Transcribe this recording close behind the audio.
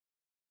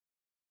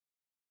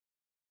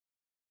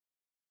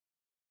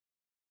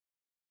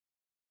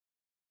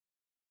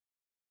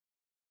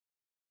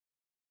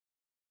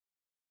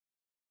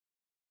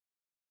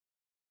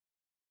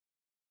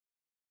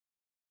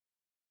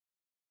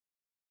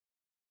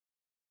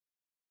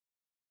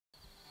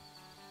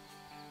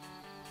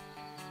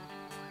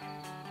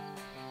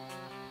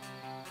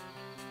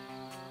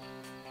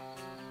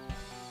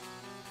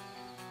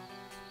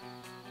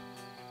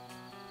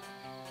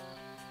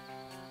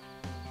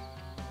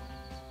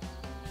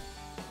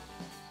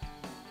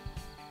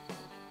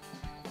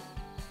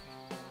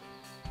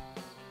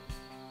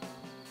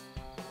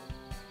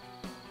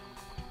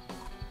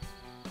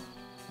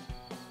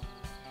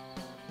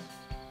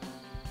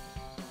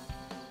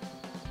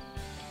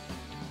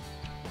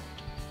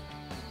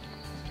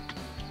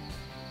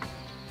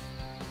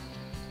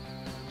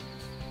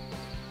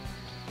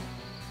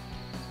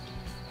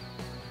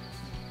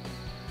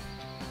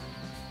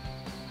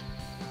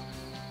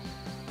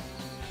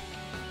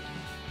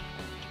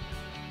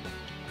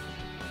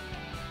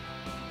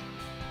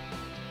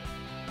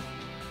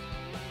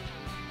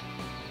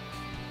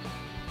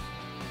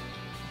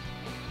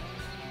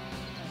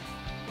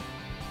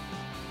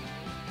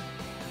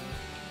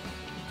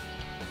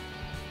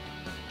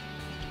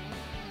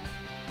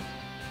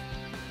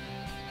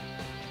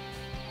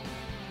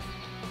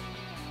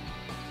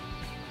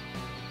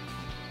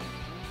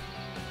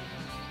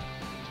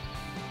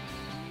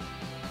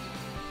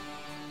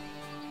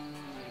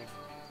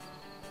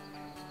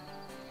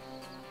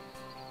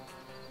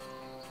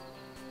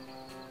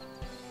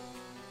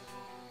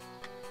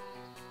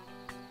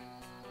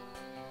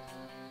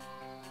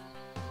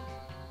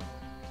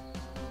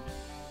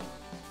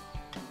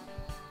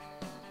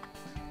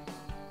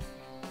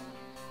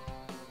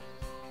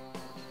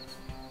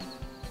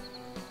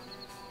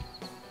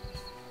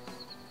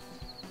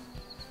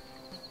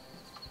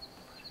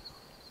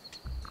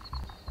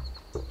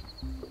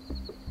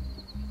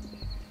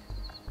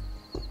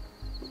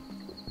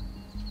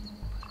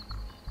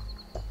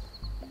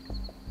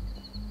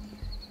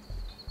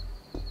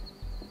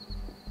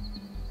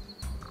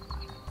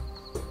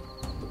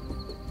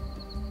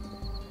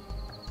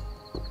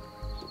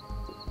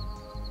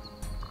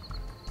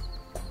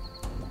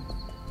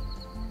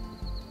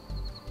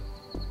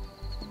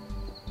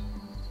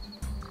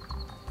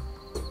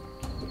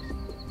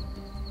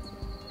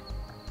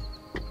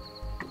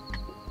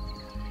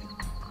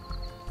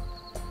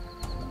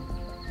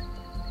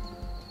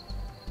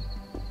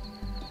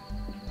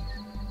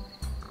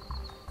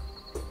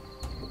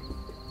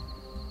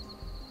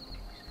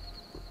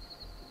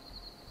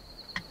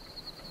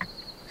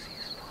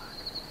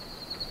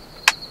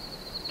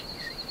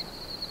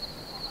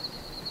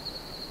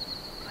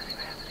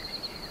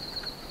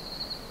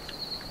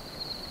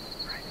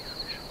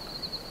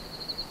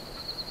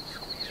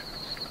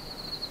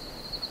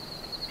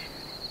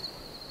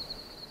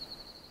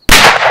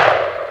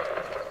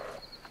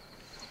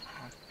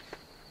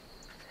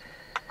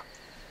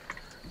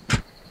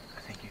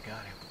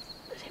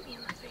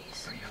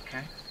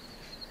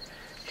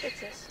What's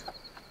this?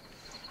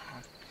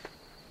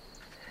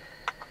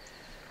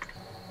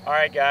 All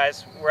right,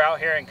 guys, we're out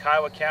here in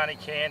Kiowa County,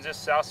 Kansas,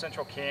 south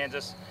central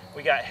Kansas.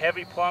 We got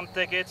heavy plum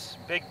thickets,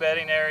 big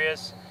bedding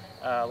areas,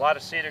 a lot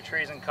of cedar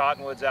trees and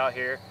cottonwoods out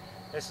here.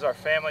 This is our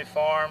family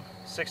farm,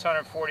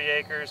 640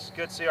 acres,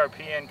 good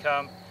CRP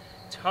income,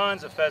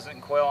 tons of pheasant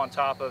and quail on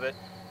top of it.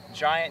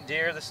 Giant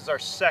deer, this is our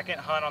second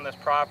hunt on this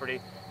property.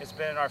 It's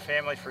been in our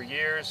family for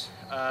years.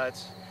 To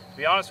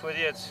be honest with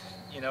you,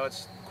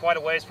 it's quite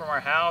a ways from our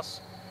house,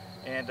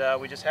 and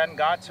we just hadn't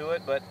got to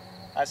it, but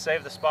I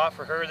saved the spot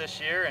for her this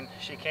year, and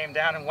she came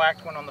down and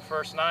whacked one on the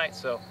first night.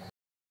 So